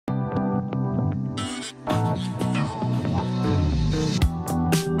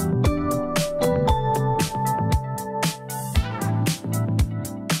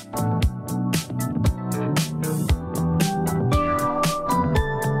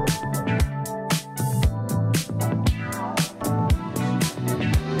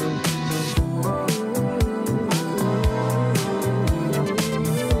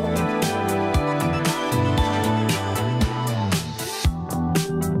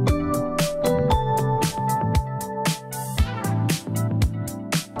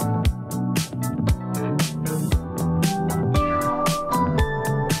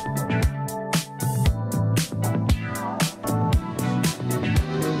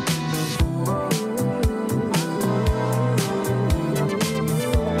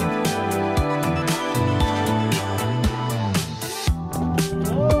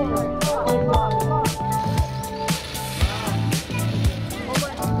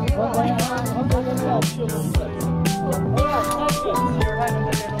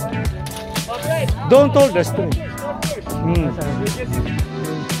Don't hold the string.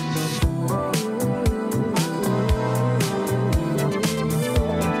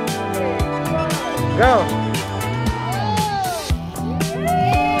 Go.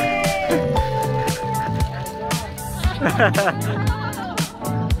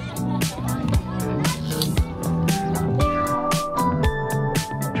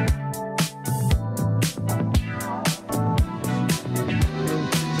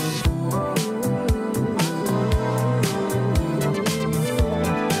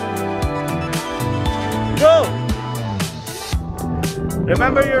 Go.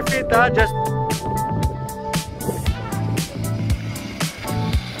 Remember your feet, huh? Just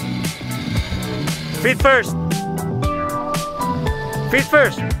feet first. Feet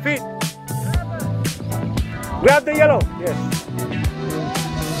first. Feet. Grab the yellow. Yes.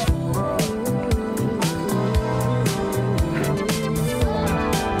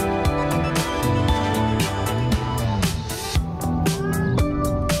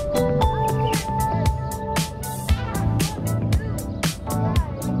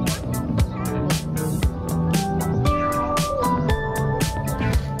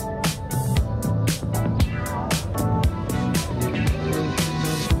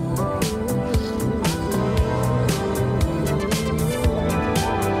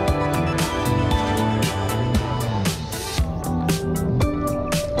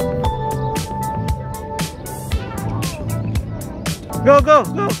 Go, go,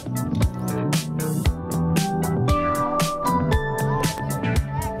 go.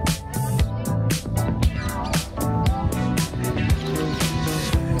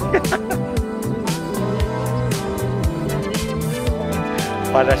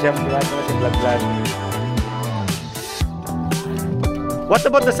 Para siyang vlog. What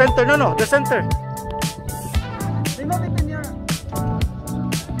about the center? No, the center. Remove it in your...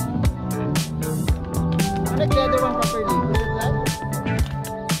 Connect the other one properly. Is it flat?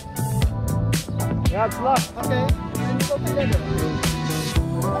 Yeah, it's locked. Okay, then you go together.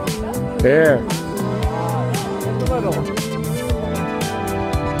 There. In the middle.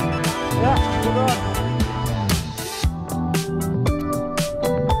 Yeah, good on.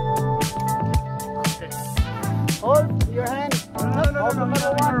 Okay. Hold your hand. No.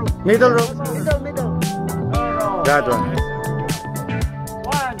 Middle rope. Middle. That one.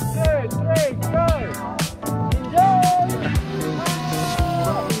 1, 2, 3, go! Enjoy!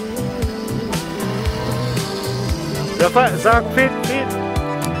 Zach, feet.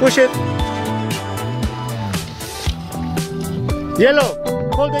 Push it. Yellow.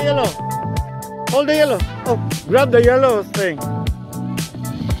 Hold the yellow. Oh, grab the yellow thing.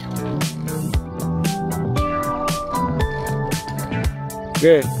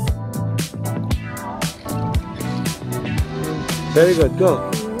 Good. Very good. Go.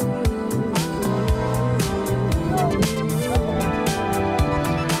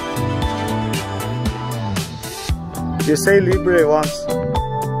 You say libre once.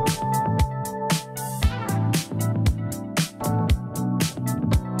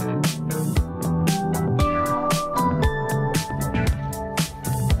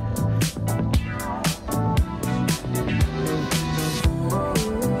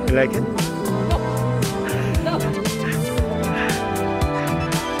 You like it? No.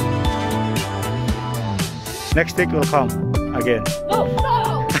 Next stick will come again. No.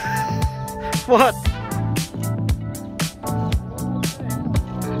 What?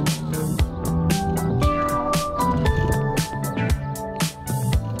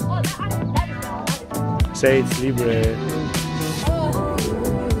 Say it's libre.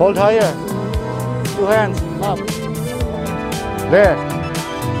 Hold higher. 2 hands up. There.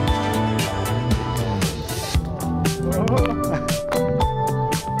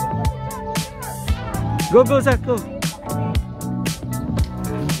 Go, Zach, go. Center,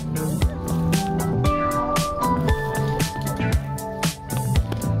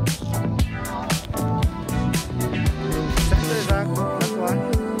 Zach. That one.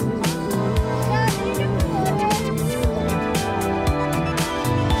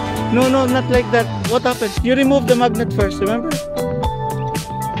 No, not like that. What happened? You remove the magnet first, remember?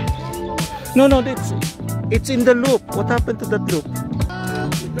 No, it's in the loop. What happened to that loop?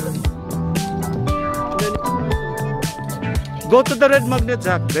 Go to the red magnet,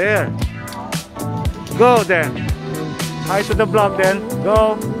 Zach. There. Go then. High to the block then.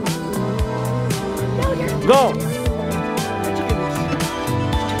 Go. Go.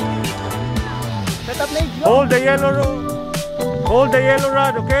 Hold the yellow rod. Hold the yellow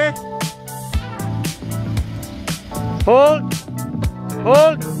rod, okay? Hold.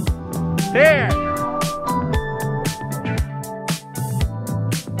 There.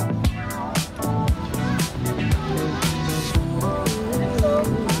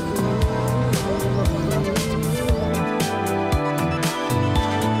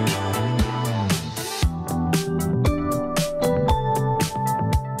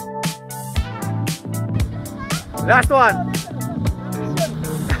 Last one.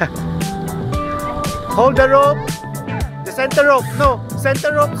 Hold the rope. The center rope. No,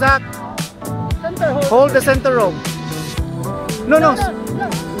 center rope, Zach. Center hold. Hold the center rope. No, no.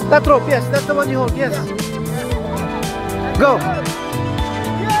 That rope, yes. That's the one you hold, yes. Go.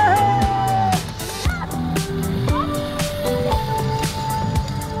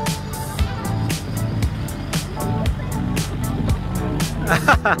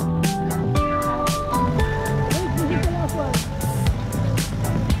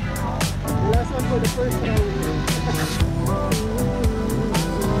 Last one for the first round.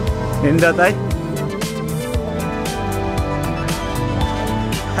 Nindot ay.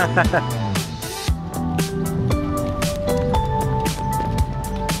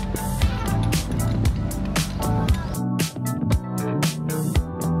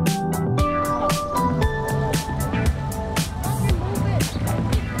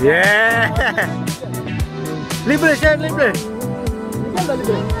 Yeah. Libre, Sher, libre. Again, ba,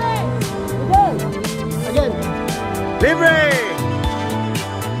 libre? Again. Libre.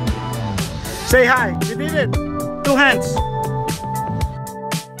 Say hi. You did it. Two hands.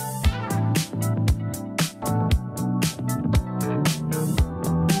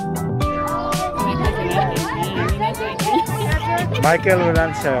 Michael will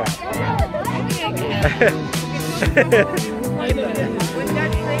answer.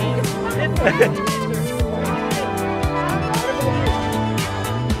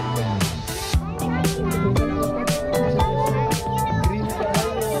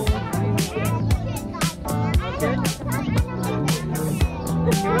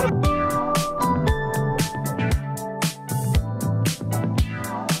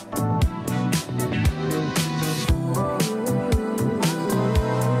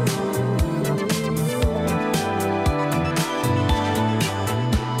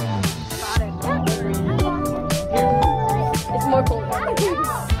 It's more cold.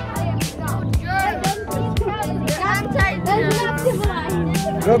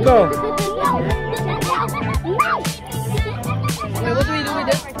 Go, go. Wait, what do we do with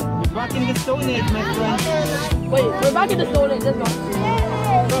this? Back in the Stone Age, my friend. Wait, we're back in the Stone Age. Let's go.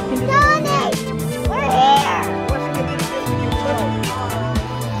 Back in the Stone Age. We're here. Washing the dishes with your phone.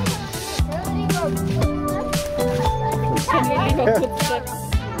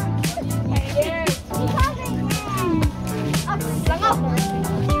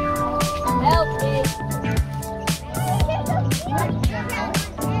 Help me.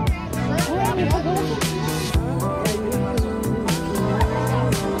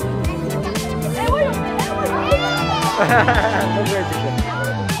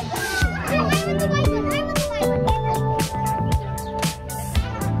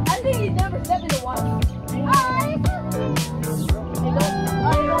 I think he never stepped in the water.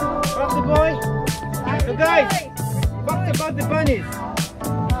 What's the boy? So guys, what's about the bunnies?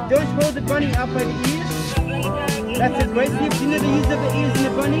 Don't hold the bunny up by the ears. That's it, right? You know the use of the ears in the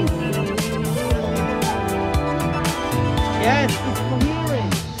bunnies? Yes, it's for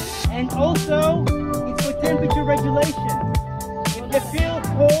hearing. And also, it's for temperature regulation. If they feel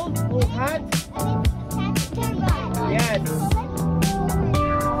cold or hot, yes.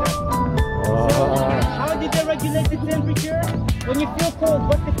 How did they regulate the temperature? When you feel cold,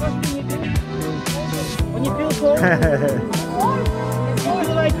 what's the first thing you do? When you feel cold? You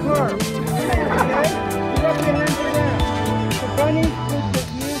feel like her. Okay? You rub your hands around. The bunnies put their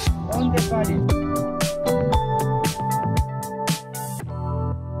ears on their body.